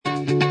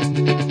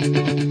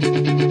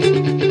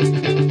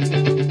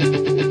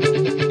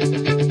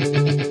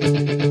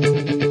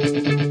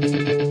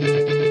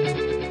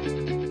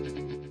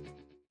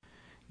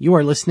You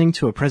are listening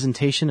to a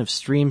presentation of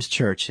Streams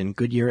Church in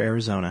Goodyear,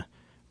 Arizona.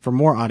 For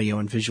more audio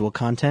and visual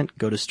content,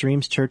 go to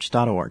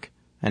streamschurch.org.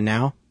 And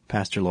now,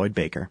 Pastor Lloyd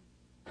Baker.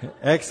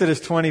 Exodus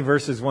 20,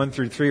 verses 1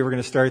 through 3. We're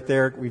going to start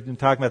there. We've been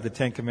talking about the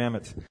Ten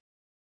Commandments.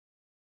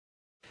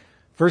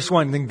 Verse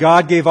 1, then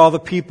God gave all the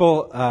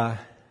people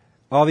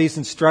all these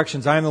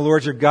instructions. I am the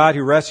Lord your God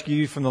who rescued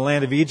you from the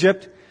land of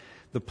Egypt,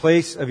 the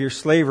place of your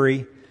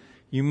slavery.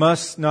 You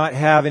must not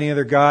have any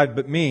other God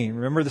but me.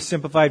 Remember, the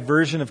simplified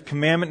version of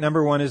commandment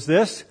number 1 is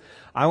this.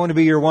 I want to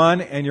be your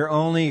one and your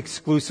only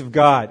exclusive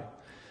God.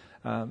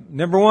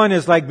 Number 1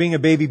 is like being a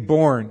baby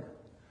born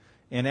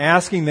and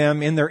asking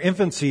them in their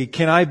infancy,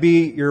 can I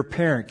be your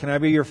parent? Can I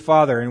be your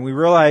father? And we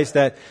realize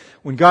that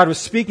when God was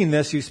speaking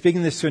this, He was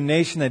speaking this to a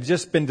nation that had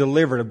just been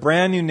delivered, a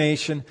brand new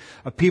nation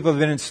of people who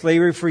have been in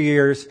slavery for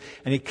years.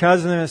 And He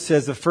comes to them and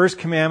says, the first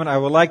commandment I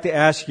would like to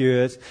ask you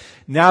is,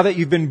 now that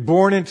you've been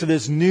born into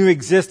this new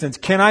existence,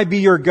 can I be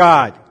your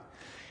God?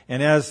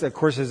 And as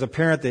a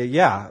parent,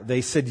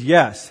 they said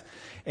yes.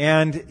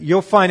 And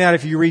you'll find out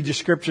if you read your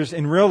scriptures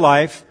in real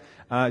life,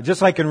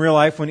 just like in real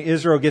life, when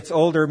Israel gets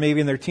older, maybe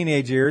in their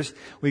teenage years,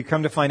 we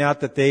come to find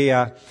out that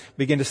they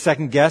begin to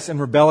second guess and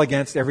rebel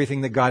against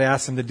everything that God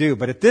asks them to do.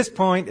 But at this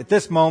point, at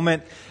this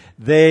moment,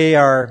 they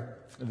are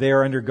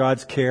under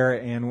God's care.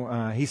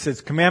 And He says,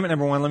 commandment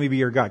number 1, let me be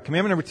your God.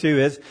 Commandment number 2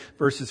 is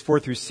verses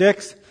 4 through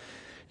 6.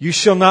 You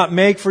shall not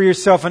make for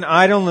yourself an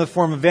idol in the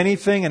form of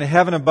anything in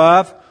heaven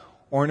above,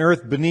 or in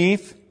earth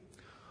beneath,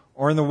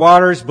 or in the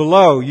waters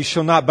below. You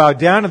shall not bow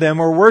down to them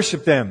or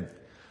worship them.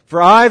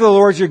 For I, the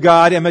Lord your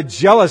God, am a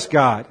jealous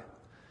God,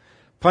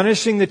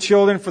 punishing the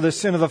children for the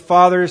sin of the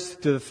fathers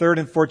to the 3rd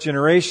and 4th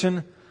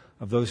generation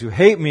of those who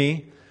hate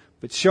me,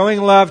 but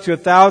showing love to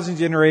 1,000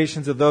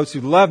 generations of those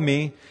who love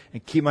me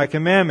and keep my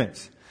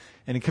commandments.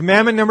 And in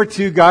commandment number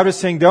 2, God was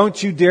saying,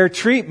 don't you dare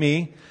treat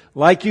me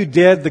like you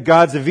did the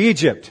gods of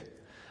Egypt.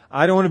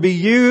 I don't want to be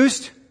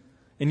used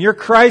in your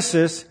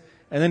crisis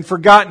and then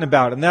forgotten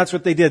about. And that's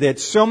what they did. They had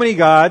so many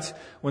gods.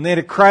 When they had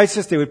a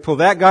crisis, they would pull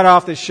that God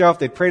off the shelf.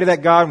 They'd pray to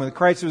that God. When the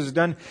crisis was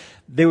done,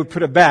 they would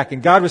put it back.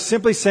 And God was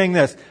simply saying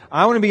this,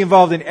 I want to be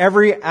involved in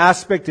every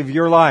aspect of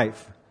your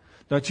life.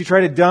 Don't you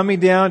try to dumb me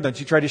down. Don't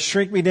you try to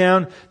shrink me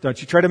down.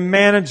 Don't you try to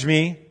manage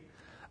me.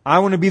 I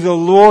want to be the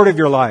Lord of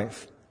your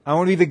life. I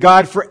want to be the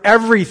God for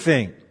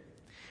everything.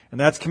 And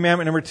that's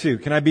commandment number 2.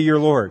 Can I be your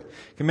Lord?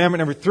 Commandment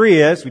number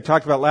 3 is, we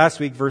talked about last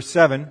week, verse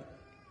 7.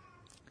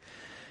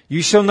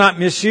 You shall not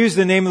misuse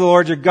the name of the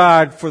Lord your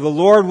God, for the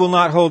Lord will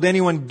not hold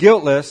anyone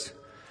guiltless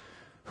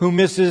who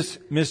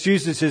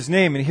misuses His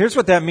name. And here's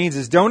what that means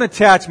is don't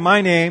attach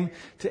my name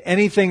to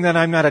anything that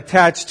I'm not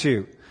attached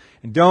to.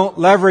 And don't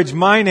leverage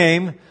my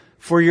name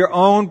for your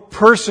own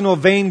personal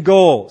vain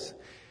goals.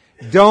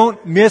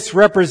 Don't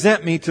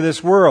misrepresent me to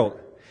this world.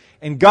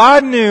 And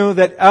God knew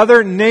that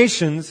other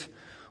nations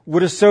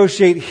would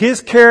associate His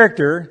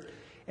character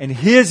and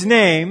His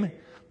name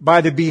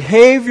by the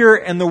behavior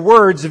and the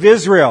words of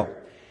Israel.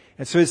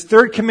 And so His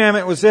 3rd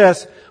commandment was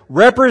this,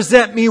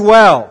 represent me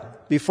well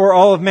before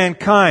all of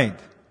mankind.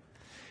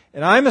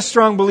 And I'm a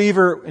strong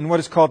believer in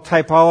what is called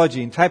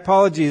typology. And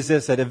typology is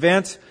this, that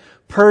events,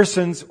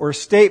 persons, or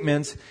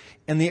statements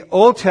in the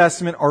Old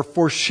Testament are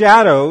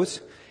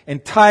foreshadows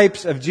and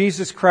types of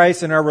Jesus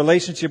Christ and our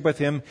relationship with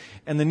Him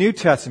in the New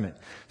Testament.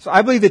 So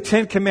I believe the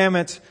 10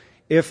 Commandments,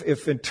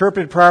 if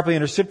interpreted properly,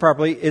 understood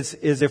properly,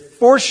 is a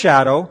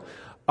foreshadow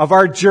of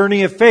our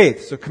journey of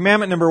faith. So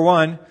commandment number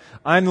 1,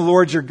 I'm the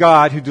Lord your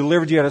God who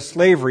delivered you out of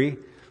slavery.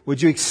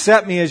 Would you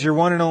accept me as your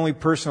one and only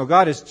personal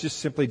God? It's just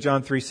simply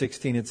John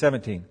 3:16 and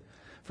 17.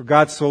 For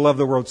God so loved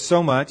the world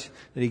so much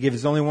that He gave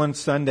His only one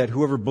Son, that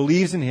whoever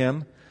believes in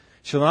Him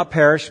shall not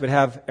perish but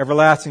have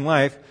everlasting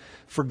life.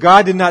 For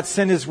God did not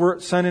send His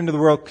Son into the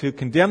world to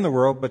condemn the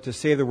world, but to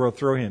save the world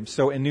through Him.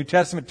 So in New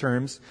Testament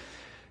terms,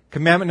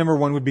 commandment number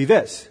 1 would be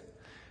this.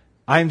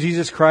 I am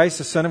Jesus Christ,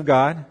 the Son of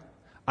God.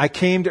 I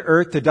came to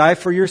earth to die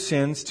for your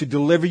sins, to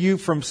deliver you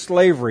from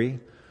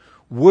slavery.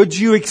 Would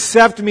you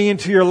accept me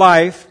into your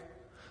life,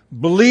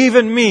 believe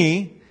in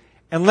me,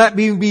 and let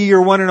me be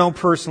your one and only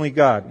personal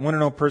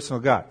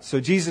God?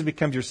 So Jesus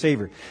becomes your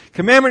Savior.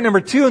 Commandment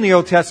number 2 in the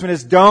Old Testament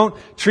is don't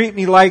treat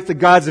me like the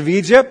gods of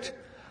Egypt.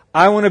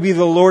 I want to be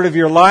the Lord of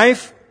your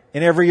life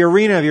in every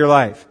arena of your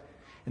life.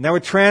 And that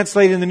would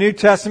translate in the New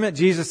Testament.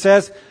 Jesus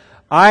says,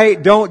 I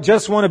don't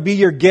just want to be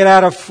your get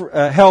out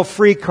of hell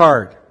free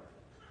card.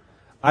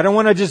 I don't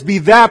want to just be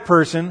that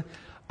person.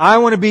 I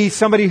want to be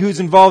somebody who's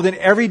involved in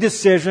every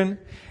decision,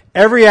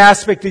 every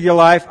aspect of your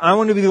life. I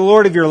want to be the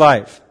Lord of your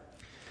life.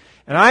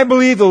 And I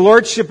believe the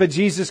Lordship of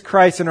Jesus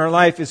Christ in our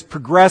life is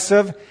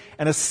progressive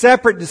and a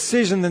separate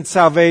decision than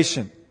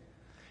salvation.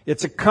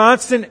 It's a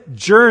constant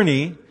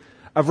journey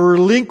of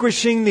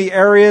relinquishing the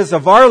areas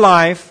of our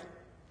life.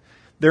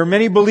 There are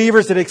many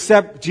believers that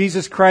accept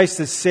Jesus Christ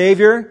as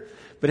Savior,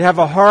 but have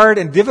a hard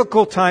and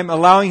difficult time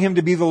allowing Him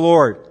to be the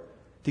Lord,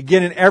 to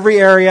get in every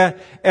area,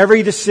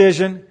 every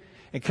decision.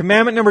 And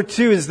commandment number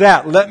 2 is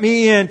that. Let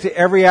me into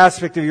every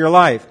aspect of your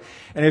life.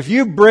 And if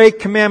you break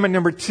commandment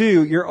number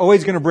 2, you're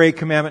always going to break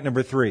commandment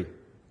number 3.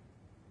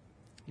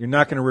 You're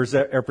not going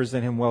to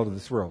represent Him well to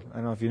this world. I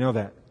don't know if you know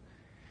that.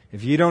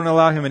 If you don't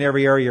allow Him in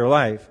every area of your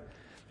life,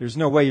 there's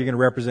no way you're going to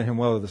represent Him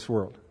well to this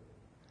world.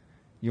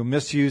 You'll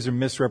misuse or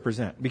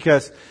misrepresent.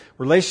 Because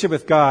relationship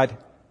with God,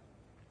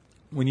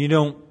 when you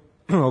don't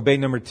obey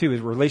number 2,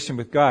 is relationship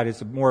with God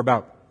is more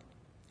about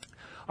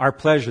our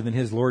pleasure than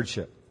His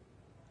lordship.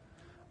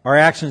 Our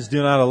actions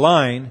do not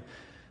align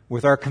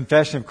with our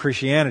confession of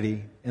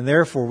Christianity, and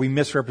therefore we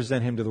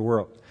misrepresent Him to the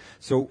world.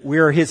 So we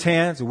are His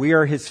hands, we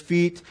are His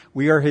feet,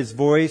 we are His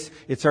voice.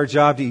 It's our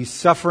job to ease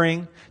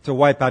suffering, to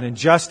wipe out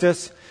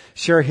injustice,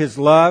 share His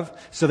love,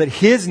 so that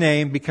His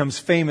name becomes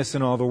famous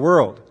in all the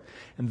world.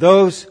 And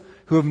those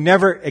who have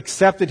never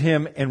accepted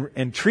Him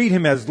and treat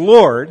Him as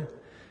Lord,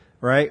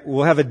 right,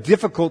 will have a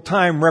difficult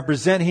time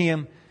representing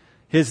Him,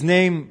 His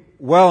name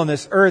well on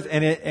this earth,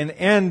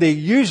 and they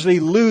usually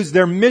lose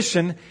their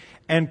mission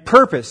and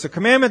purpose. So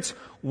commandments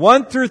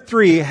 1 through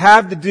 3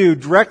 have to do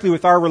directly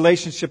with our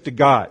relationship to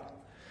God.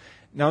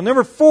 Now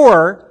number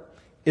 4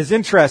 is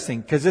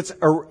interesting because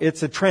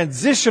it's a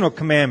transitional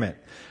commandment.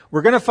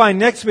 We're going to find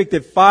next week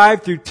that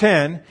 5 through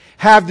 10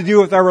 have to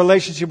do with our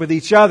relationship with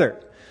each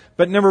other.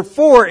 But number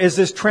 4 is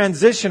this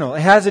transitional.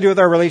 It has to do with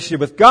our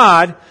relationship with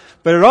God,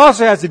 but it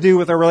also has to do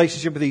with our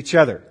relationship with each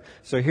other.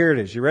 So here it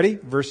is. You ready?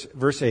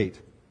 Verse 8.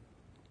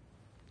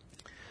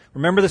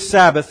 Remember the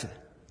Sabbath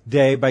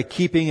day by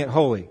keeping it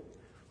holy.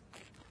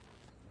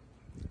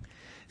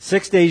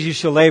 6 days you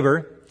shall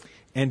labor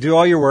and do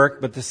all your work,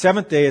 but the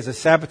 7th day is a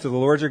Sabbath to the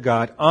Lord your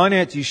God. On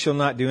it you shall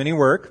not do any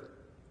work,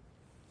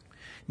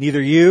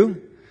 neither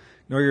you,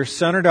 nor your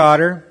son or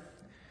daughter,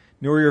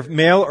 nor your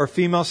male or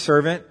female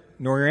servant,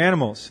 nor your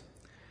animals,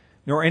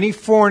 nor any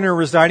foreigner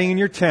residing in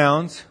your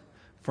towns.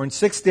 For in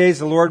 6 days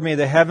the Lord made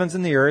the heavens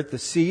and the earth, the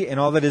sea, and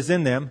all that is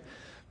in them,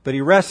 but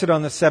He rested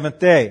on the 7th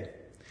day.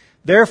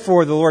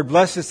 Therefore the Lord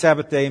blessed the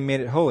Sabbath day and made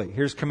it holy.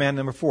 Here's command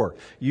number 4.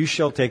 You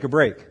shall take a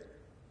break.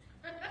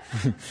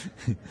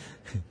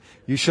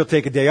 You shall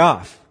take a day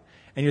off.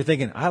 And you're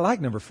thinking, I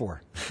like number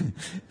 4.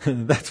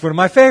 That's one of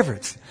my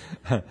favorites.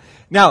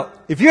 Now,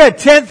 if you had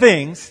 10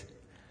 things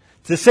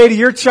to say to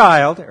your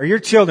child or your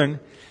children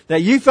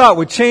that you thought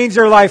would change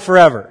their life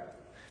forever,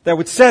 that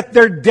would set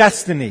their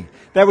destiny,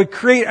 that would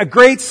create a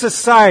great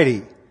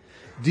society,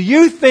 do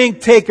you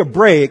think take a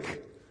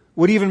break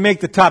would even make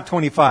the top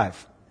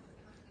 25?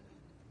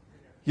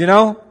 You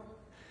know?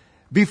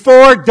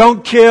 Before,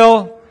 don't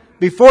kill.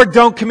 Before,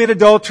 don't commit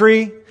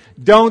adultery.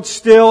 Don't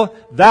steal.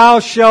 Thou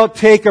shalt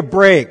take a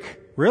break.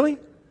 Really?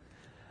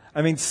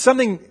 I mean,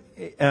 some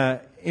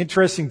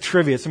interesting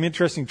trivia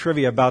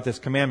about this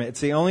commandment.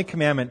 It's the only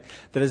commandment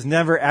that is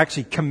never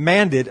actually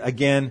commanded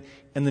again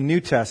in the New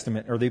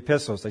Testament, or the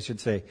epistles, I should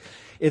say.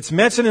 It's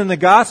mentioned in the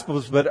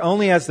Gospels, but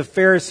only as the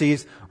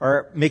Pharisees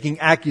are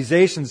making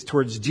accusations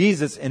towards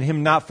Jesus and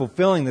Him not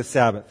fulfilling the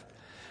Sabbath.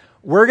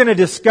 We're going to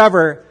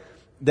discover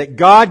that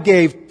God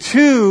gave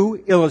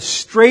 2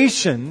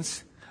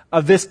 illustrations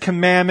of this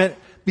commandment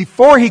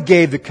before He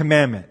gave the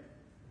commandment.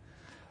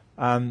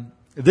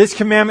 This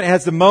commandment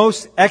has the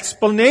most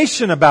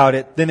explanation about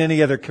it than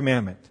any other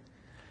commandment.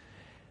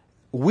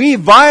 We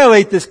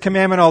violate this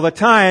commandment all the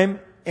time,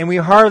 and we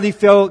hardly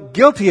feel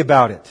guilty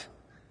about it.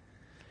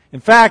 In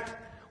fact,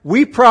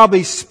 we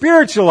probably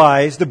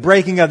spiritualize the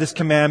breaking of this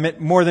commandment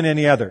more than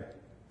any other.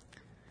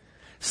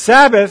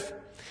 Sabbath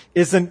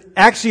is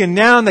actually a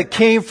noun that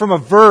came from a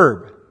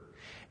verb.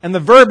 And the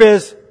verb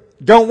is,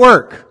 don't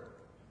work.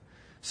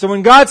 So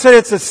when God said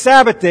it's a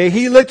Sabbath day,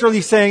 He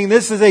literally saying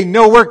this is a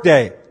no work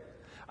day.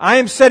 I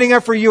am setting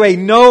up for you a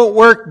no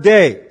work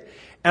day.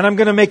 And I'm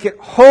going to make it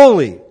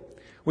holy,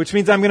 which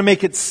means I'm going to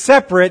make it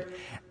separate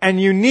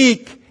and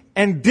unique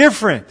and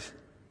different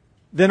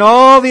than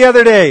all the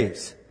other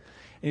days.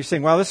 And you're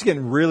saying, wow, this is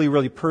getting really,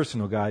 really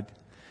personal, God.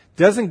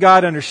 Doesn't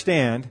God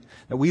understand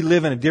that we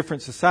live in a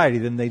different society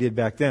than they did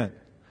back then?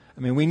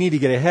 I mean, we need to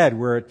get ahead.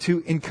 We're a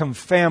 2-income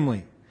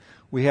family.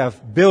 We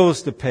have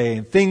bills to pay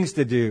and things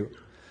to do.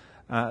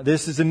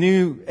 This is a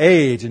new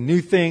age and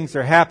new things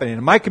are happening.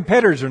 And my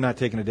competitors are not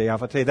taking a day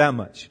off, I'll tell you that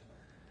much.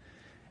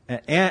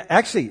 And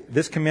actually,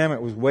 this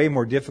commandment was way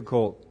more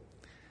difficult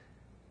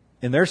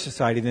in their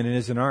society than it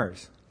is in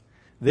ours.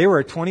 They were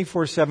a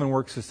 24/7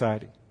 work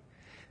society.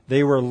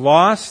 They were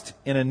lost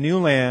in a new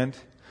land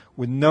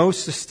with no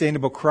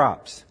sustainable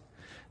crops.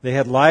 They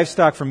had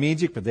livestock from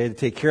Egypt, but they had to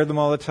take care of them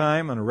all the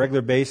time on a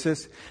regular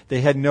basis.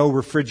 They had no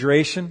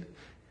refrigeration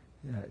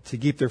to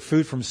keep their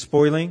food from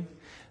spoiling.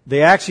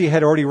 They actually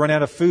had already run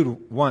out of food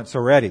once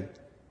already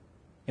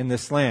in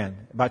this land,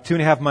 about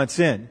 2.5 months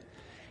in.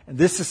 And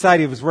this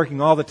society was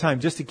working all the time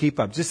just to keep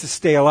up, just to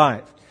stay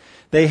alive.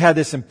 They had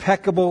this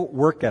impeccable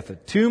work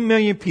ethic. 2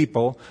 million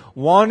people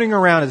wandering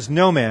around as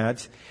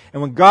nomads.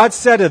 And when God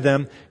said to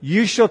them,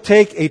 you shall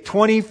take a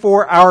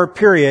 24-hour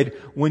period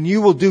when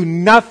you will do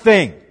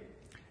nothing,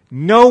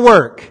 no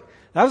work.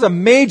 That was a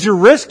major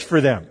risk for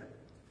them.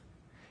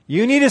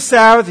 You need a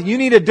Sabbath, you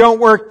need a don't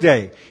work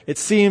day. It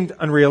seemed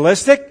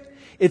unrealistic.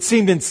 It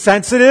seemed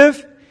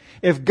insensitive.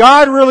 If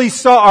God really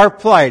saw our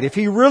plight, if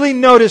He really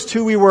noticed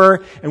who we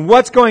were and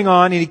what's going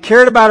on, and He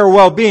cared about our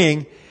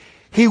well-being,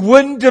 He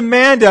wouldn't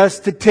demand us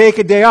to take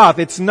a day off.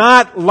 It's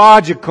not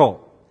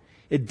logical.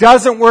 It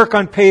doesn't work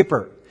on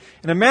paper.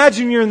 And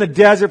imagine you're in the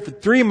desert for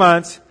 3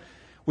 months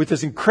with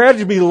this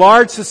incredibly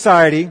large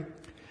society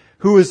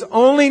who has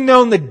only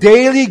known the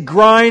daily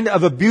grind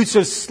of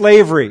abusive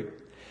slavery.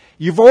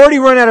 You've already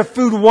run out of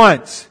food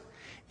once.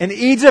 In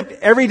Egypt,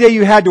 every day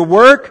you had to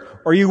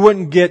work, or you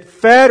wouldn't get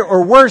fed,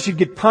 or worse, you'd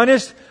get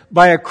punished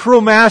by a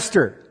cruel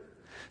master.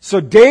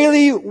 So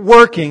daily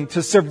working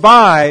to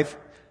survive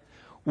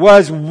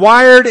was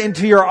wired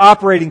into your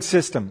operating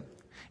system.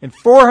 In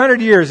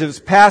 400 years, it was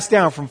passed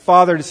down from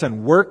father to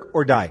son. Work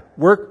or die.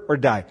 Work or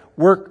die.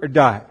 Work or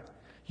die.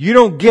 You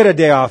don't get a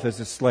day off as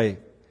a slave.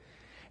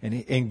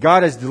 And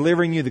God is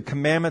delivering you. The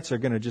commandments are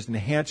going to just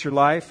enhance your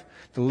life,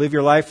 to live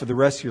your life for the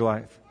rest of your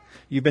life.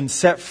 You've been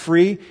set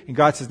free, and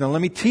God says, now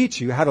let me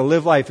teach you how to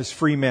live life as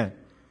free men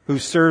who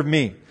serve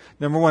me.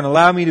 Number one,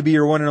 allow me to be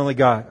your one and only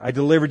God. I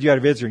delivered you out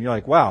of Israel. And you're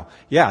like, wow,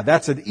 yeah,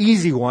 that's an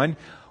easy one.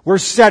 We're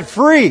set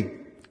free.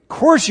 Of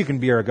course you can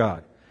be our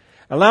God.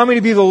 Allow me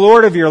to be the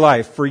Lord of your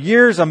life. For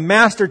years, a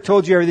master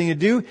told you everything to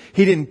do.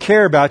 He didn't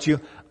care about you.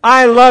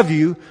 I love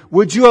you.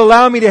 Would you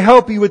allow me to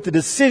help you with the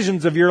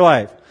decisions of your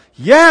life?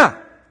 Yeah.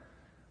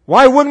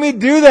 Why wouldn't we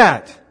do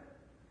that?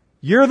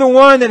 You're the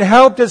one that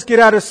helped us get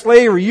out of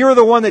slavery. You're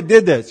the one that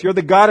did this. You're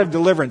the God of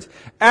deliverance.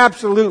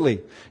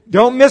 Absolutely.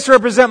 Don't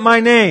misrepresent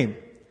my name.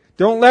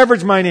 Don't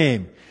leverage my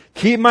name.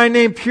 Keep my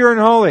name pure and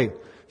holy.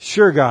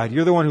 Sure, God,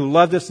 you're the one who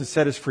loved us and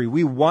set us free.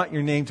 We want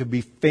your name to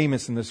be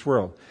famous in this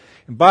world.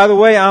 And by the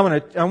way, I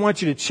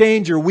want you to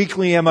change your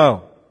weekly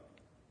MO.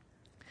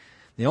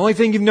 The only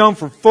thing you've known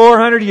for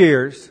 400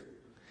 years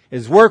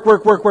is work,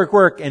 work, work, work,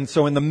 work. And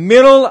so in the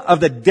middle of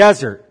the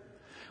desert,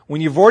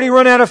 when you've already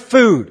run out of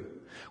food,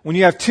 when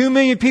you have 2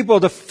 million people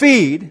to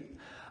feed,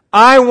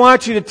 I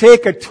want you to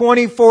take a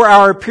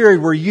 24-hour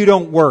period where you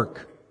don't work.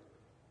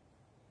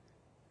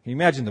 Can you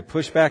imagine the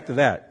pushback to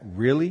that?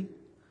 Really?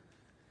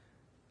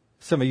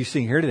 Some of you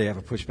sitting here today have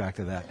a pushback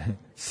to that.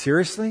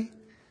 Seriously?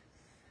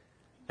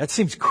 That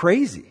seems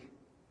crazy.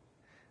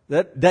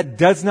 That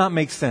does not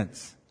make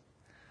sense.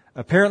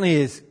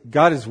 Apparently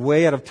God is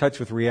way out of touch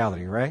with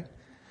reality, right?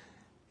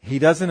 He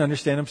doesn't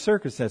understand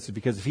circumstances,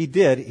 because if He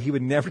did, He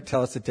would never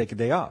tell us to take a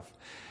day off.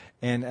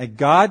 And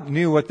God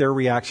knew what their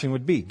reaction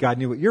would be. God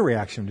knew what your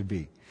reaction would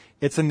be.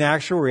 It's a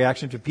natural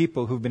reaction to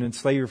people who've been in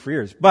slavery for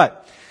years.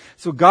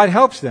 So God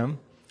helps them,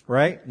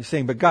 right? You're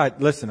saying, but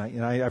God, listen,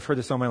 I've heard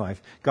this all my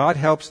life. God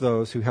helps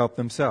those who help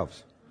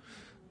themselves.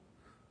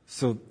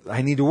 So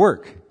I need to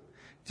work.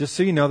 Just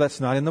so you know,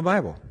 that's not in the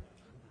Bible.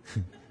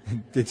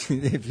 If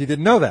you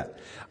didn't know that.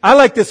 I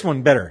like this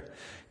one better.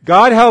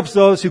 God helps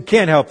those who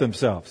can't help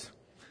themselves.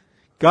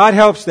 God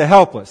helps the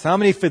helpless. How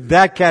many fit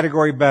that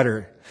category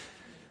better?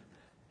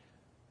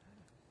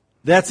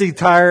 That's the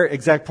entire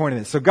exact point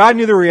of it. So God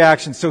knew the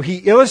reaction, so He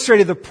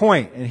illustrated the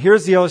point. And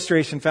here's the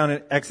illustration found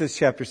in Exodus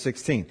chapter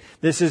 16.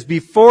 This is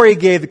before He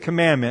gave the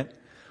commandment,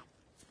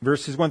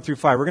 verses 1 through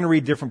 5. We're going to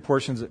read different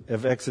portions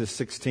of Exodus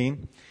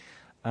 16.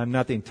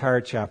 Not the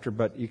entire chapter,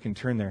 but you can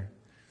turn there.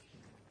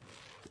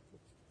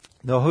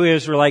 The whole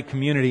Israelite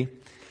community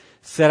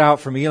set out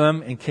from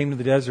Elim and came to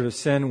the desert of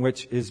Sin,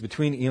 which is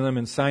between Elim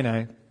and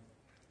Sinai,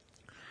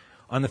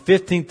 on the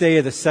 15th day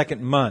of the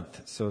second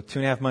month. So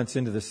 2.5 months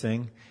into this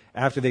thing.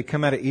 After they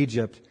come out of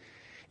Egypt,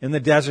 in the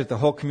desert, the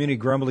whole community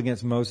grumbled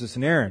against Moses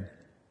and Aaron.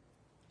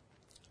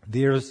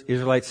 The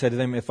Israelites said to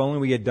them, if only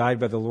we had died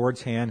by the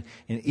Lord's hand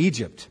in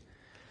Egypt.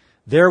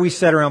 There we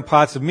sat around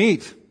pots of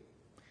meat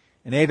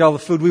and ate all the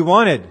food we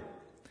wanted.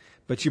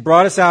 But you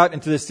brought us out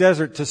into this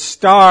desert to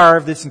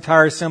starve this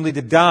entire assembly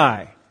to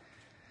die.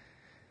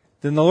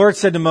 Then the Lord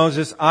said to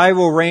Moses, I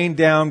will rain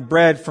down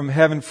bread from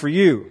heaven for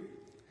you.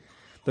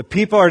 The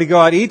people are to go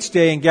out each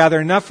day and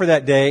gather enough for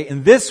that day.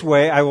 In this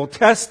way, I will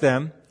test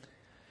them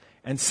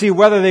and see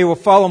whether they will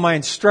follow my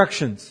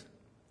instructions.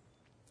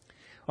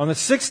 On the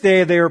 6th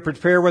day, they will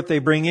prepare what they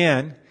bring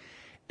in,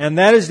 and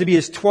that is to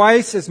be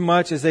twice as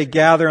much as they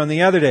gather on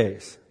the other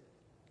days.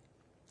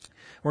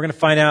 We're going to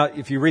find out,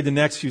 if you read the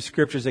next few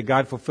scriptures, that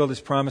God fulfilled His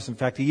promise. In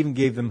fact, He even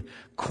gave them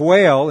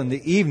quail in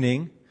the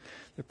evening.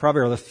 They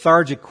probably are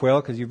lethargic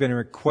quail, because you've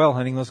been quail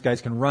hunting. Those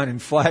guys can run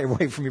and fly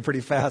away from you pretty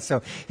fast.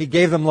 So He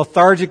gave them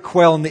lethargic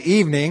quail in the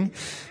evening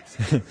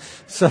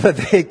so that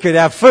they could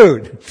have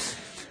food.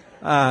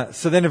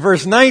 So then in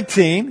verse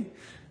 19,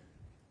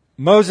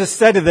 Moses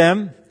said to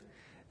them,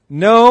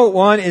 no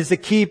one is to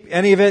keep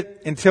any of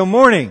it until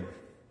morning.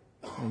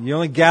 You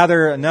only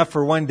gather enough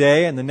for one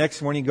day, and the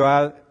next morning you go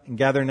out and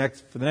gather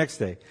for the next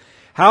day.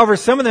 However,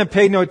 some of them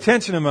paid no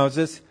attention to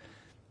Moses.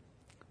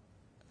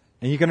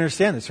 And you can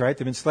understand this, right?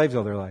 They've been slaves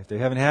all their life. They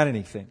haven't had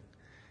anything.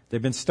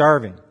 They've been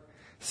starving.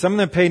 Some of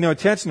them paid no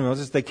attention to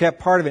Moses. They kept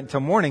part of it until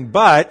morning,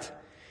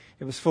 but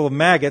it was full of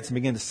maggots and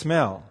began to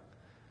smell.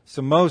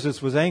 So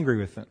Moses was angry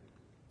with them.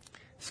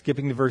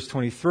 Skipping to verse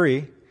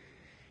 23,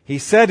 he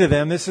said to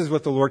them, this is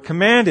what the Lord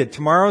commanded.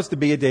 Tomorrow is to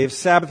be a day of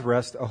Sabbath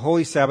rest, a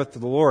holy Sabbath to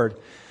the Lord.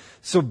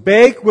 So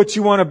bake what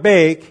you want to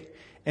bake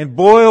and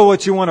boil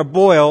what you want to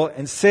boil,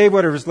 and save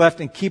whatever's left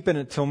and keep it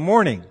until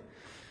morning.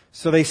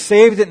 So they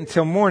saved it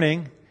until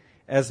morning,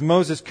 as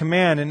Moses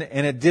commanded,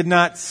 and it did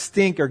not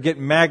stink or get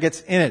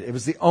maggots in it. It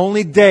was the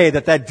only day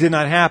that did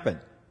not happen.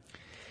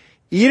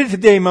 Eat it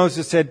today,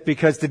 Moses said,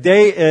 because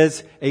today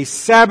is a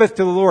Sabbath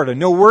to the Lord, a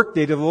no work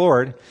day to the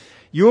Lord.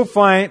 You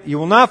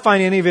will not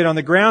find any of it on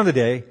the ground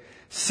today.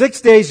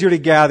 6 days you're to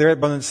gather it,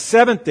 but on the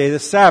seventh day, the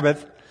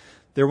Sabbath,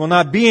 there will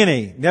not be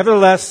any.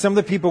 Nevertheless, some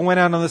of the people went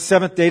out on the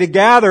seventh day to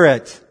gather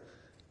it,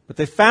 but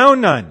they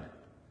found none.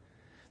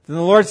 Then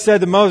the Lord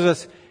said to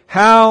Moses,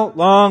 how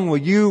long will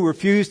you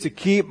refuse to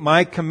keep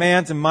my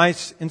commands and my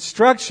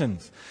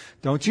instructions?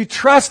 Don't you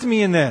trust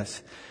me in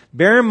this?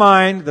 Bear in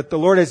mind that the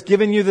Lord has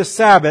given you the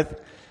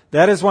Sabbath.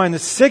 That is why on the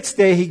sixth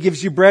day He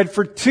gives you bread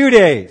for 2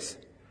 days.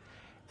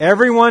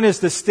 Everyone is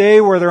to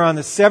stay where they're on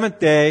the seventh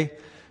day.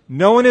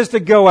 No one is to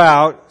go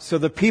out. So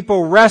the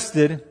people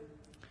rested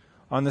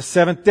on the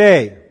seventh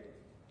day.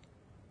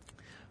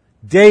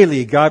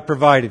 Daily, God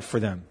provided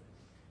for them.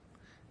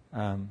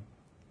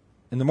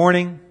 In the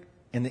morning,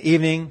 in the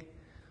evening,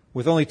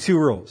 with only 2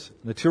 rules.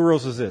 The 2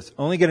 rules is this.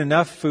 Only get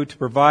enough food to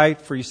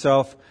provide for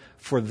yourself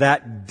for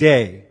that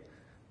day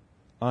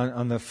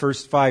on the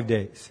first 5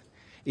 days.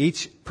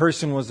 Each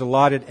person was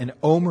allotted an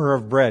omer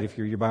of bread. If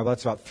you read your Bible,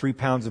 that's about 3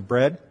 pounds of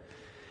bread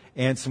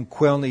and some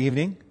quail in the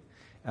evening.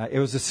 It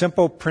was a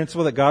simple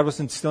principle that God was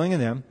instilling in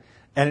them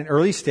at an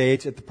early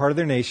stage at the part of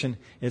their nation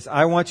is,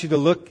 I want you to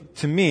look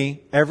to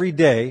me every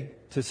day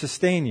to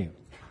sustain you.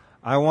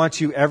 I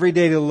want you every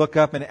day to look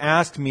up and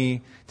ask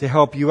me to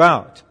help you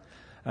out.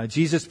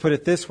 Jesus put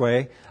it this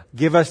way,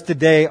 give us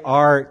today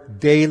our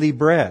daily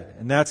bread.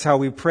 And that's how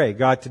we pray.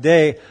 God,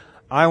 today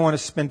I want to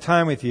spend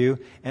time with you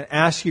and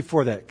ask you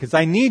for that because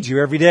I need you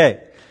every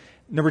day.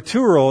 Number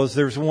 2 rule is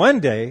there's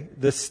one day,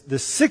 the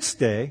sixth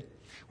day,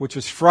 which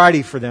was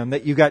Friday for them,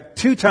 that you got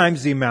 2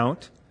 times the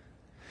amount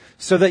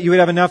so that you would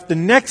have enough the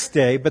next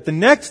day. But the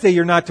next day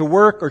you're not to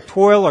work or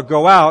toil or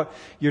go out.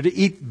 You're to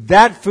eat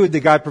that food that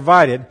God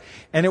provided.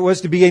 And it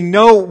was to be a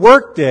no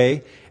work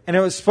day, and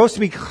it was supposed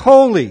to be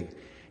holy.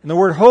 And the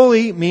word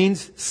holy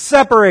means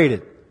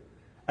separated.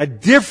 A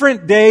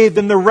different day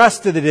than the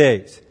rest of the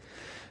days.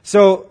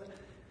 So,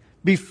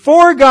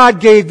 before God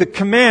gave the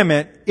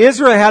commandment,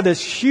 Israel had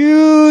this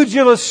huge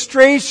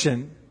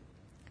illustration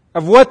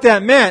of what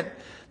that meant,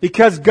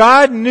 because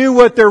God knew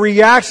what their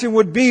reaction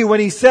would be when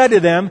He said to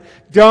them,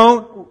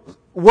 don't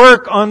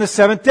work on the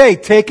seventh day.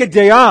 Take a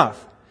day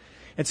off.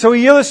 And so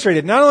He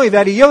illustrated. Not only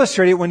that, He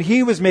illustrated when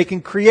He was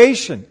making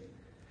creation.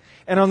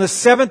 And on the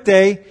seventh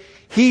day,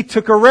 He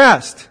took a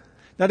rest.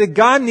 Now, did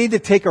God need to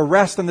take a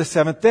rest on the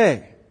seventh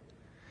day?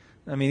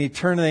 I mean, He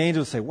turned to the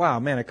angel and said, wow,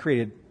 man, I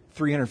created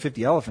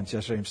 350 elephants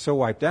yesterday. I'm so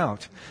wiped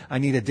out. I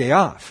need a day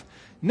off.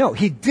 No,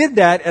 He did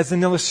that as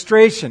an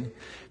illustration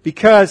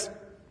because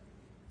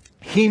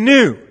He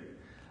knew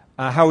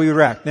how we would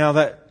react. Now,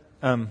 that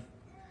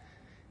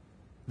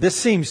this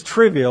seems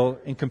trivial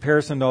in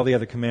comparison to all the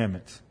other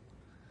commandments.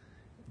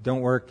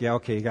 Don't work. Yeah,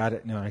 okay, you got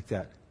it. No, like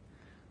that.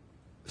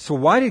 So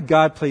why did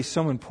God place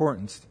so much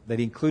importance that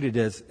He included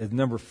as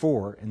number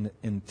 4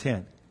 in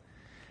 10?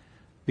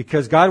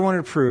 Because God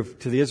wanted to prove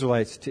to the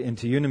Israelites and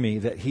to you and me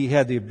that He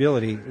had the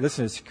ability,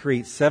 listen, to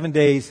create 7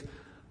 days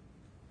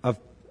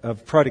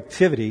of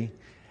productivity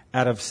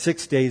out of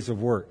 6 days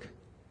of work.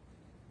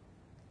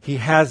 He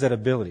has that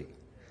ability.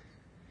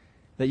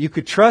 That you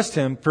could trust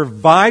Him,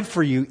 provide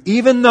for you,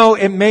 even though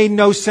it made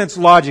no sense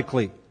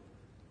logically.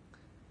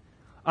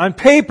 On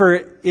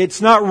paper,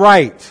 it's not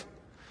right.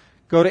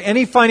 Go to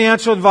any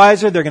financial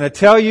advisor, they're going to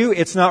tell you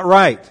it's not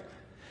right.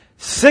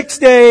 6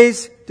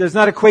 days does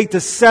not equate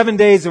to 7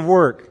 days of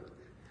work.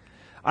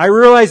 I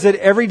realize that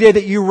every day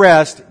that you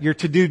rest, your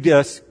to-do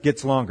list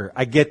gets longer.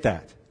 I get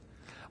that.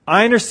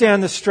 I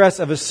understand the stress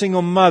of a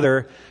single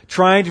mother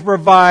trying to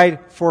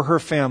provide for her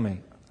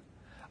family.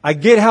 I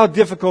get how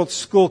difficult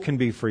school can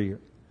be for you.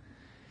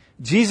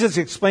 Jesus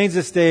explains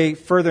this day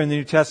further in the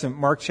New Testament,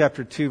 Mark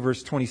chapter 2,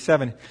 verse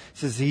 27. It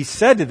says, He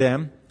said to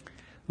them,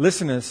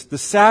 listen to this, the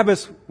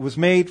Sabbath was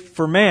made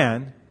for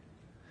man,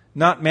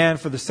 not man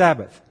for the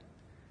Sabbath.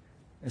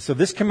 And so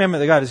this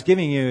commandment that God is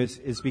giving you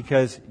is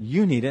because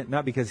you need it,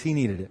 not because He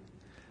needed it.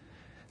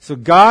 So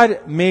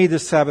God made the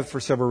Sabbath for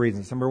several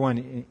reasons. Number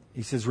 1,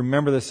 He says,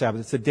 remember the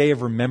Sabbath. It's a day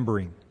of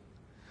remembering.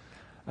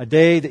 A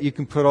day that you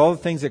can put all the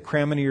things that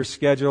cram into your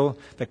schedule,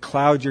 that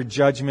cloud your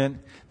judgment,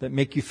 that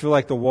make you feel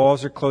like the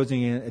walls are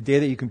closing in. A day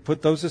that you can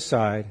put those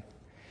aside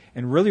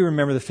and really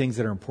remember the things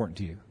that are important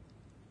to you.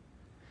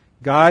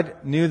 God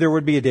knew there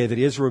would be a day that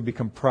Israel would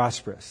become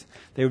prosperous.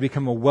 They would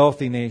become a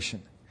wealthy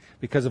nation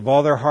because of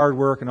all their hard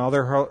work and all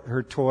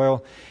their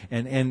toil.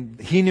 And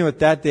He knew at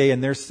that day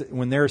and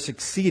when they're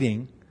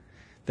succeeding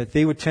that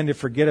they would tend to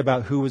forget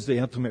about who was the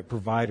ultimate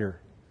provider.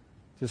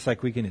 Just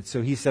like we can.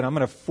 So He said, I'm going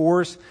to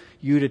force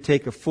you to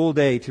take a full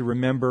day to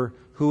remember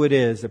who it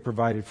is that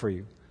provided for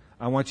you.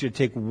 I want you to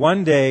take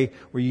one day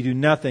where you do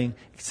nothing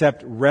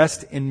except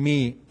rest in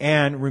me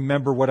and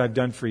remember what I've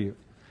done for you.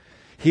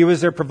 He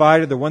was their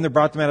provider, the one that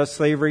brought them out of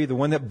slavery, the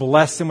one that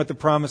blessed them with the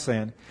promised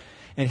land.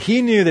 And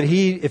He knew that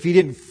if He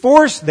didn't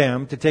force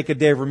them to take a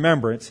day of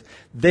remembrance,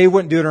 they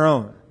wouldn't do it on their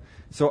own.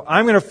 So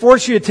I'm going to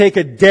force you to take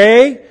a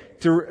day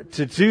to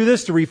do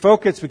this, to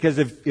refocus, because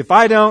if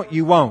I don't,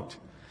 you won't.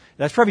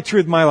 That's probably true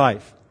with my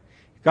life.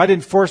 If God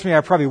didn't force me,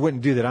 I probably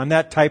wouldn't do that. I'm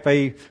that type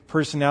A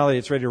personality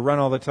that's ready to run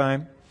all the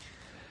time.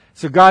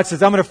 So God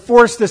says, I'm going to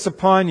force this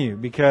upon you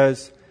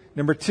because,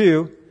 number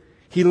 2,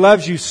 He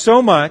loves you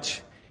so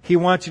much, He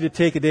wants you to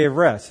take a day of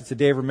rest. It's a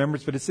day of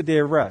remembrance, but it's a day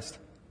of rest.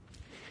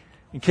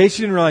 In case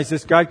you didn't realize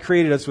this, God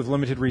created us with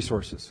limited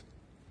resources.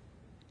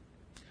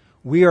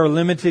 We are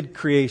limited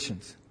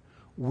creations.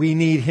 We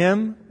need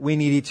Him. We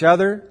need each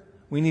other.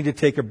 We need to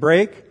take a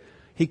break.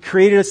 He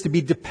created us to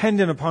be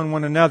dependent upon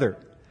one another.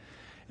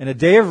 And a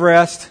day of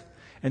rest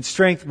and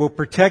strength will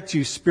protect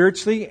you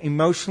spiritually,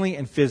 emotionally,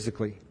 and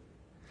physically.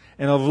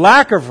 And a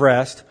lack of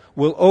rest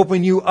will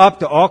open you up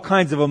to all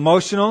kinds of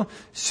emotional,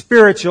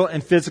 spiritual,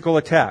 and physical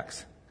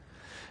attacks.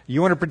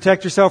 You want to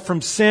protect yourself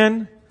from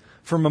sin,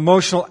 from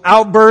emotional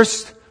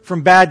outbursts,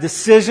 from bad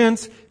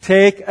decisions,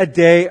 take a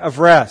day of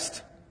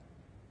rest.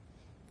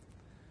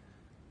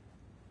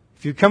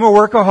 If you become a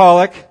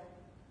workaholic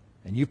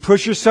and you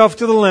push yourself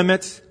to the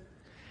limits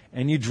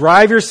and you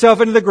drive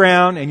yourself into the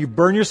ground and you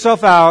burn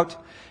yourself out,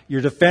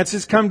 your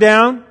defenses come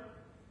down,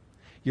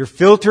 your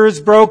filter is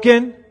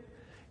broken,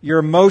 your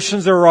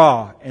emotions are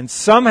raw, and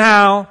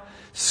somehow,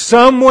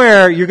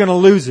 somewhere, you're going to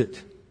lose it.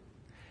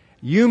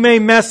 You may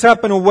mess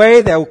up in a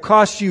way that will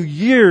cost you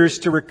years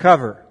to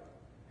recover.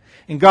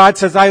 And God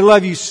says, I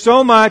love you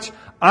so much,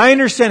 I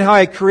understand how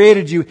I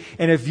created you,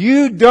 and if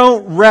you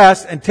don't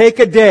rest and take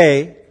a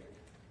day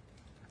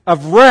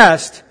of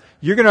rest,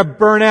 you're going to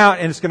burn out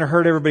and it's going to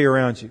hurt everybody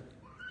around you.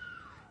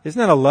 Isn't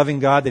that a loving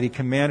God that He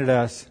commanded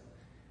us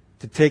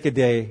to take a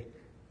day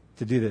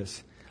to do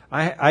this?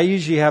 I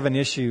usually have an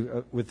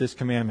issue with this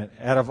commandment.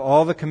 Out of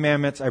all the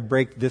commandments, I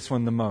break this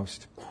one the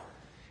most.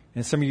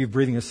 And some of you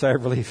breathing a sigh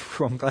of relief.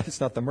 Well, I'm glad it's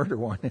not the murder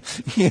one.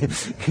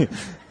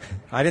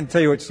 I didn't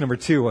tell you which number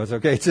 2 was,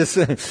 okay? Just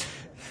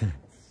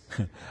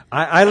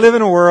I live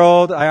in a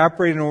world, I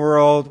operate in a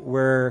world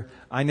where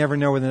I never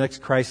know where the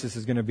next crisis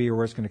is going to be or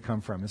where it's going to come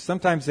from. And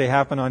sometimes they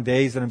happen on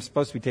days that I'm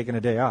supposed to be taking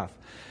a day off.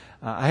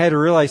 I had to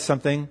realize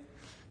something.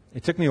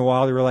 It took me a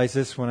while to realize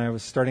this when I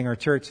was starting our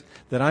church,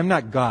 that I'm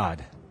not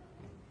God.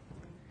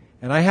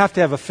 And I have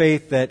to have a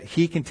faith that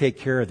He can take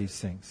care of these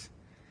things.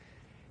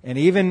 And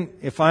even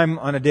if I'm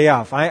on a day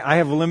off, I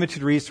have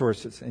limited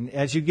resources. And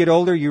as you get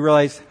older, you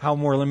realize how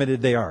more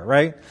limited they are,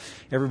 right?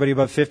 Everybody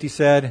above 50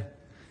 said,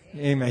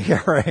 amen.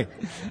 Yeah, right.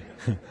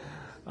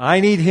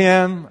 I need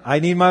Him. I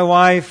need my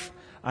wife.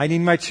 I need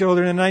my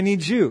children. And I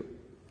need you.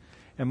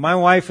 And my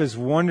wife is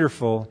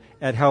wonderful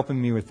at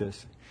helping me with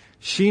this.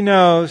 She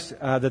knows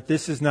that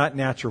this is not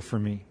natural for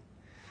me,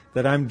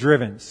 that I'm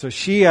driven. So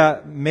she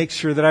makes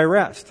sure that I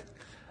rest.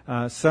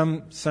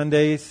 Some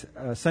Sundays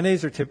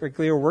are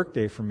typically a work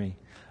day for me.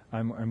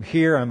 I'm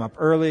here, I'm up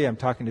early, I'm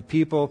talking to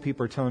people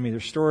are telling me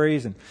their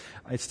stories, and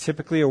it's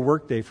typically a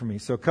work day for me.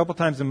 So a couple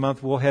times a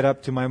month we'll head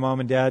up to my mom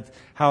and dad's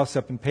house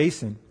up in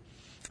Payson,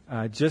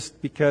 just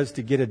because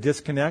to get a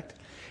disconnect.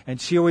 And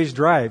she always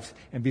drives.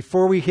 And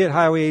before we hit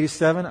Highway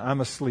 87,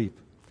 I'm asleep.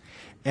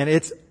 And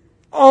it's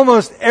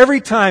almost every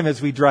time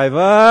as we drive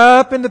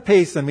up into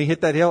Payson, we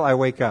hit that hill, I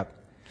wake up.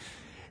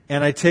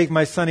 And I take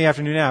my Sunday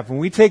afternoon nap. When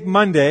we take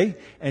Monday,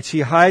 and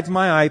she hides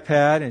my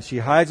iPad, and she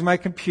hides my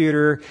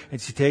computer, and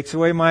she takes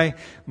away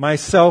my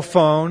cell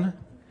phone,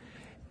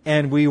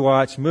 and we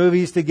watch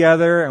movies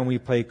together, and we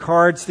play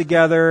cards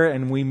together,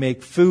 and we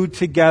make food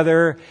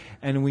together,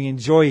 and we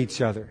enjoy each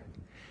other.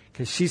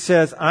 Because she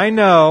says, I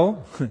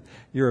know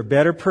you're a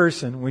better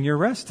person when you're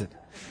rested.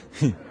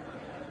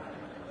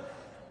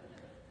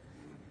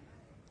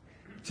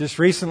 Just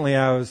recently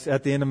I was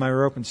at the end of my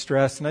rope and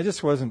stressed, and I was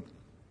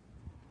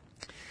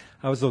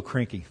a little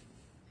cranky.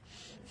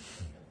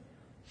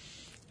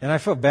 And I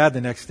felt bad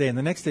the next day. And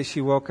the next day she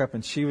woke up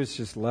and she was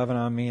just loving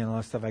on me and all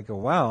that stuff. I go,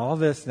 wow, all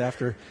this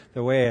after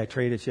the way I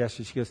traded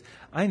yesterday. She goes,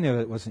 I knew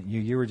it wasn't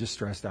you. You were just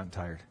stressed out and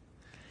tired.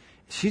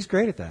 She's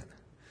great at that.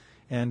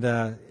 And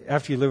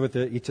after you live with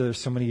each other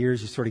so many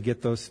years, you sort of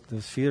get those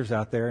feelers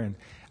out there. And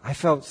I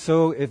felt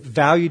it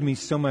valued me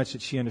so much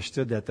that she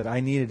understood that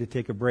I needed to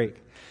take a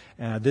break.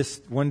 This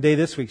one day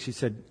this week, she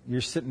said,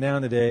 you're sitting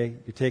down today,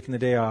 you're taking the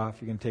day off,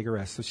 you're going to take a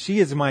rest. So she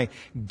is my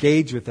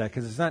gauge with that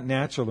because it's not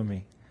natural to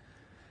me.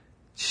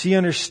 She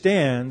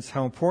understands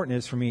how important it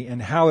is for me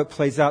and how it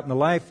plays out in the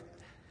life.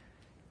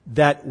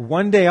 That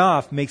one day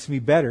off makes me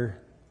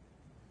better,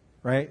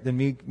 right, than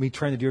me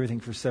trying to do everything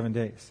for 7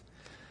 days.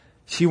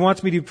 She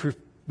wants me to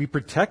be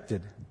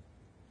protected.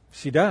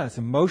 She does,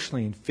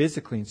 emotionally and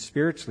physically and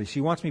spiritually.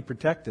 She wants me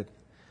protected.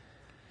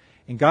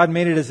 And God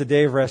made it as a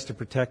day of rest to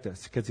protect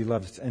us because He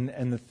loves us.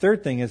 And the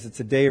third thing is it's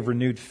a day of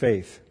renewed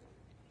faith.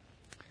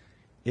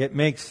 It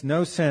makes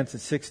no sense that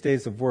 6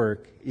 days of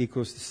work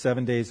equals to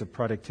 7 days of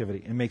productivity.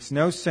 It makes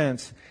no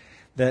sense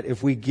that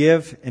if we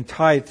give and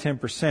tithe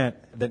 10%,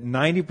 that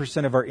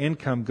 90% of our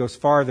income goes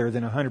farther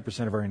than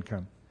 100% of our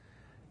income.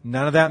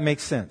 None of that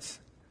makes sense.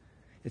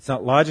 It's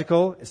not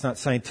logical. It's not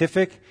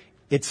scientific.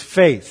 It's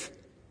faith.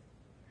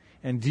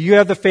 And do you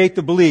have the faith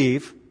to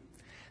believe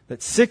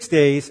that 6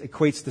 days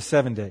equates to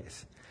 7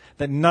 days?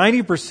 That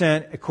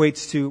 90%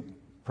 equates to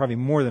probably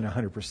more than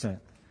 100%.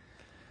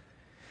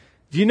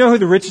 Do you know who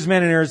the richest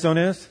man in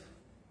Arizona is?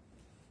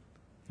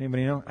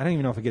 Anybody know? I don't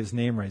even know if I get his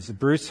name right. Is it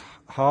Bruce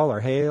Hall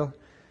or Hale?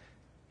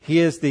 He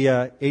is the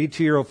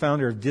 82-year-old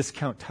founder of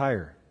Discount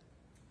Tire.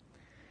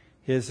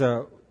 He's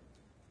the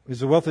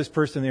wealthiest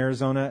person in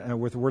Arizona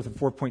with a worth of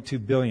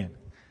 $4.2 billion.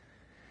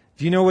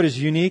 Do you know what is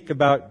unique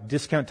about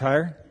Discount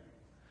Tire?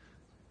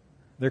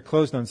 They're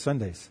closed on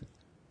Sundays.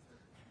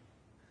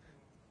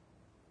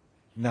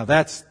 Now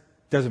that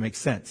doesn't make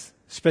sense,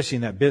 especially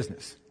in that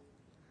business.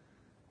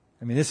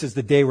 I mean, this is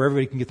the day where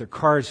everybody can get their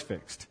cars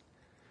fixed.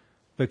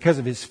 Because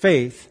of his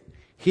faith,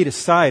 he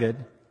decided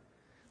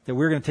that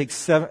we're going to take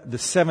the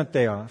seventh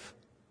day off.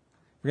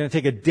 We're going to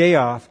take a day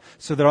off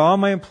so that all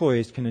my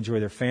employees can enjoy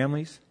their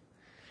families,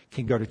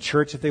 can go to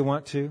church if they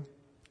want to.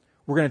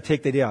 We're going to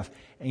take the day off.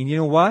 And you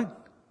know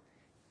what?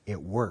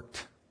 It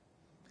worked.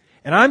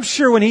 And I'm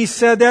sure when he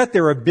said that,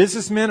 there were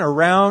businessmen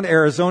around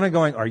Arizona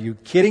going, "Are you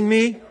kidding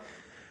me?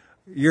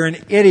 You're an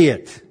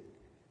idiot.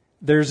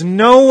 There's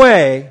no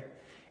way."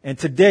 And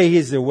today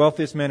he's the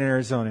wealthiest man in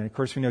Arizona. And of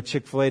course we know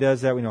Chick-fil-A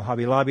does that. We know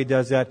Hobby Lobby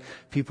does that.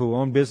 People who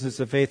own business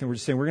of faith. And we're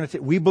just saying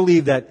we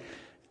believe that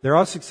they're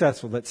all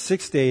successful, that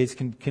 6 days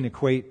can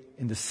equate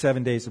into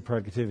 7 days of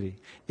productivity.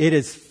 It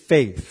is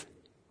faith.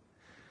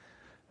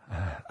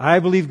 I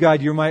believe,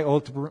 God, you're my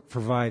ultimate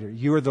provider.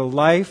 You are the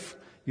life.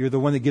 You're the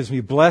one that gives me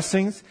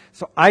blessings.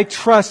 So I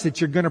trust that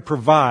you're going to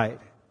provide.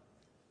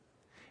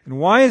 And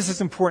why is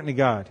this important to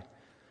God?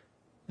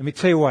 Let me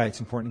tell you why it's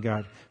important to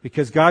God.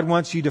 Because God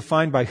wants you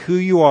defined by who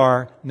you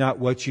are, not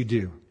what you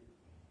do.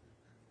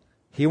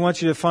 He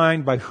wants you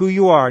defined by who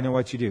you are, not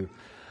what you do.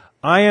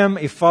 I am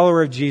a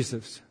follower of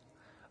Jesus.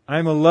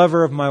 I'm a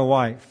lover of my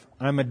wife.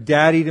 I'm a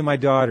daddy to my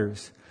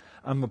daughters.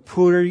 I'm a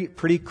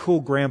pretty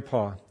cool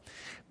grandpa.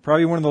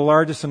 Probably one of the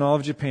largest in all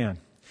of Japan.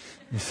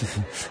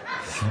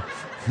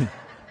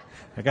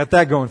 I got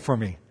that going for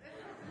me.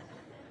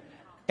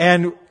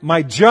 And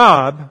my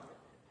job,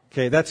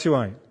 okay, that's who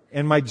I am.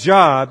 And my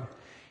job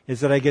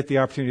is that I get the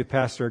opportunity to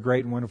pastor a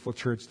great and wonderful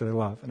church that I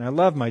love. And I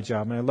love my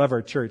job and I love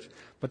our church.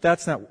 But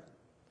that's not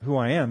who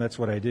I am. That's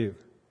what I do.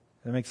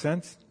 Does that make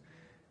sense?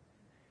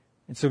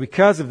 And so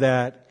because of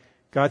that,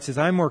 God says,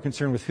 I'm more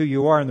concerned with who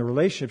you are and the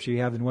relationships you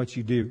have than what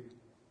you do.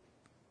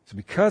 So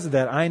because of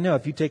that, I know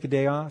if you take a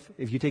day off,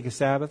 if you take a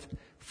Sabbath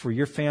for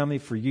your family,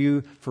 for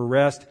you, for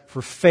rest,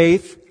 for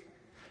faith,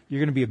 you're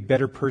going to be a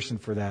better person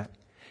for that.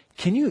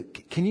 He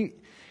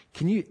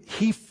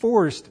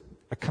forced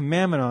a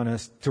commandment on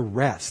us to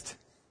rest.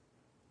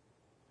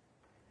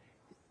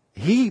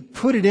 He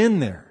put it in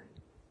there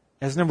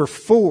as number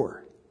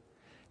 4.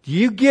 Do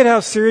you get how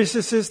serious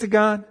this is to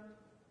God?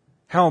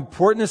 How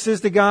important this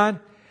is to God?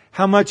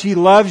 How much He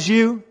loves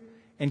you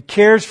and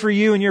cares for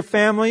you and your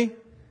family?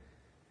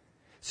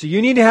 So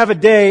you need to have a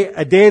day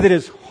that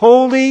is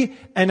holy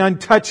and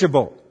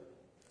untouchable.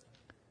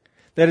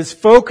 That is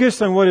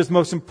focused on what is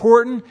most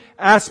important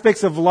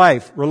aspects of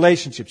life,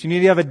 relationships. You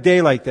need to have a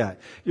day like that.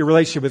 Your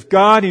relationship with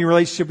God and your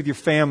relationship with your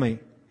family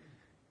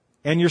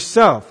and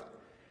yourself.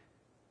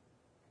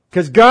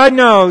 Because God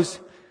knows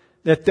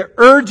that the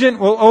urgent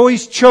will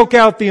always choke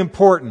out the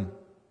important.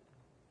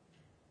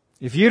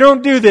 If you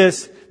don't do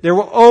this, there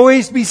will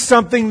always be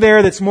something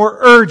there that's more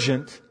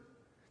urgent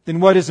than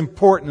what is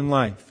important in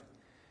life.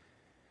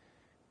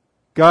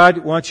 God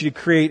wants you to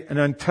create an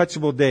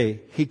untouchable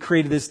day. He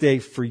created this day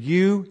for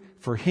you,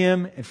 for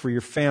Him, and for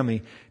your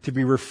family to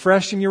be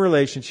refreshed in your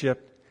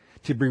relationship,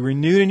 to be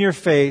renewed in your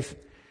faith,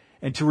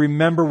 and to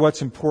remember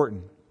what's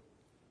important.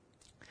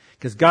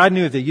 Because God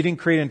knew that you didn't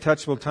create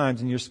untouchable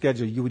times in your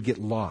schedule, you would get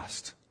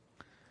lost.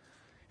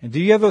 And do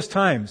you have those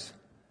times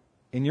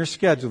in your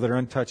schedule that are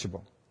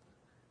untouchable?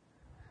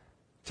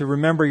 To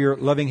remember your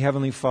loving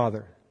Heavenly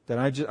Father. That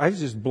I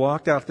just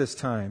blocked out this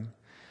time.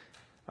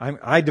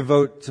 I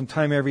devote some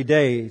time every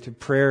day to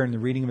prayer and the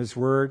reading of His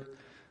Word.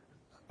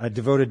 I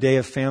devote a day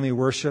of family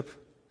worship.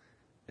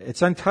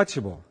 It's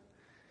untouchable.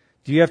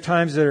 Do you have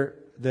times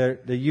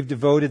that you've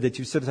devoted, that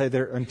you've set aside, that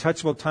are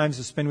untouchable times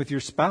to spend with your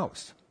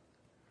spouse?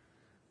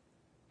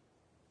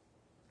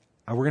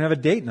 We're going to have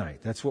a date night.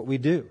 That's what we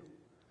do.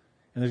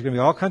 And there's going to be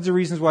all kinds of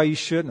reasons why you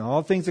should and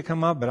all things that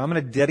come up, but I'm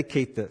going to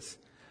dedicate this.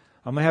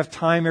 I'm going to have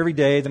time every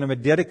day that I'm going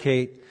to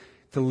dedicate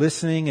to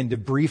listening and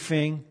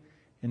debriefing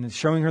and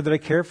showing her that I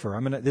care for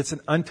her. It's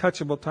an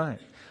untouchable time.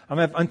 I'm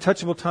going to have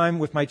untouchable time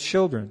with my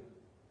children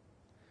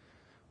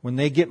when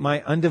they get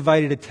my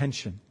undivided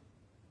attention.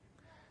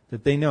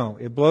 That they know.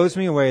 It blows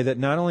me away that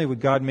not only would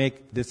God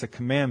make this a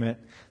commandment,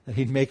 that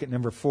He'd make it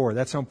number 4.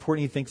 That's how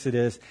important He thinks it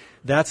is.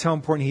 That's how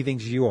important He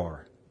thinks you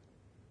are.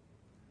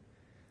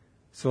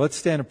 So let's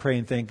stand and pray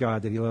and thank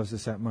God that He loves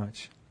us that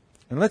much.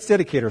 And let's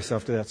dedicate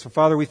ourselves to that. So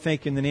Father, we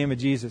thank You in the name of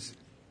Jesus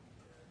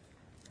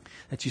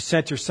that You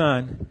sent Your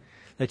Son,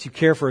 that You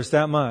care for us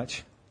that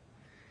much,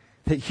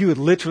 that You would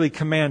literally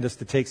command us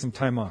to take some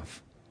time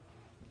off.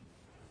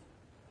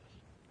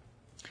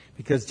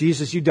 Because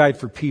Jesus, You died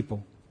for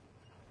people.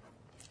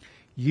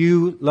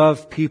 You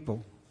love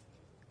people.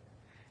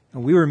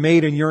 And we were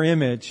made in your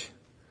image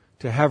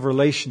to have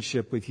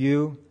relationship with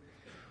you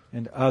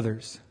and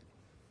others.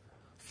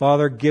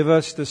 Father, give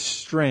us the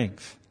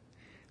strength,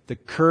 the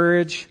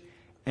courage,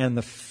 and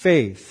the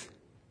faith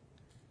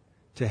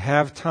to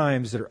have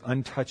times that are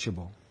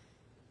untouchable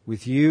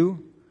with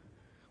you,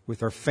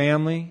 with our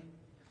family,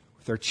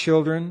 with our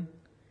children,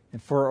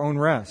 and for our own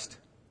rest.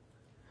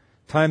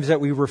 Times that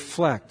we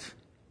reflect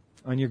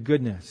on your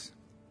goodness.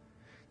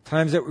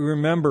 Times that we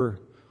remember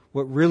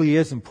what really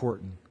is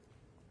important.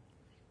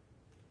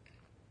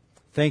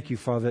 Thank you,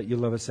 Father, that you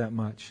love us that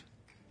much.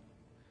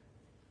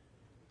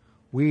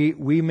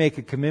 We make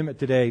a commitment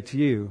today to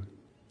you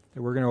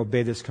that we're going to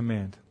obey this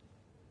command.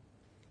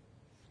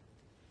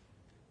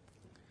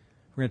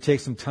 We're going to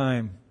take some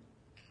time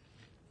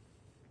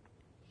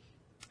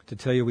to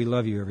tell you we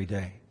love you every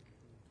day.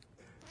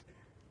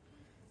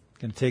 We're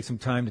going to take some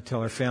time to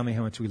tell our family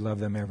how much we love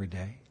them every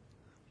day.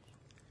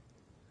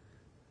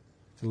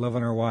 To love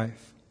on our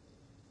wife.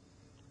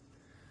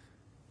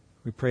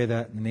 We pray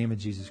that in the name of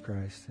Jesus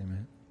Christ.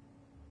 Amen.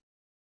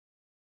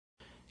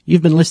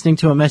 You've been listening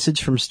to a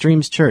message from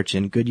Streams Church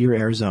in Goodyear,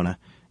 Arizona.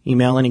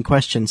 Email any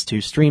questions to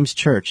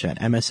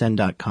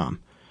streamschurch@msn.com.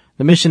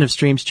 The mission of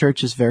Streams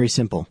Church is very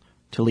simple: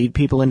 to lead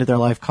people into their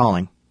life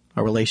calling,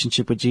 a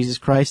relationship with Jesus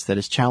Christ that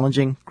is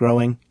challenging,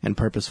 growing, and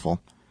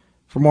purposeful.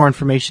 For more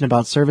information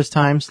about service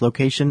times,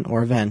 location,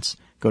 or events,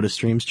 go to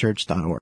streamschurch.org.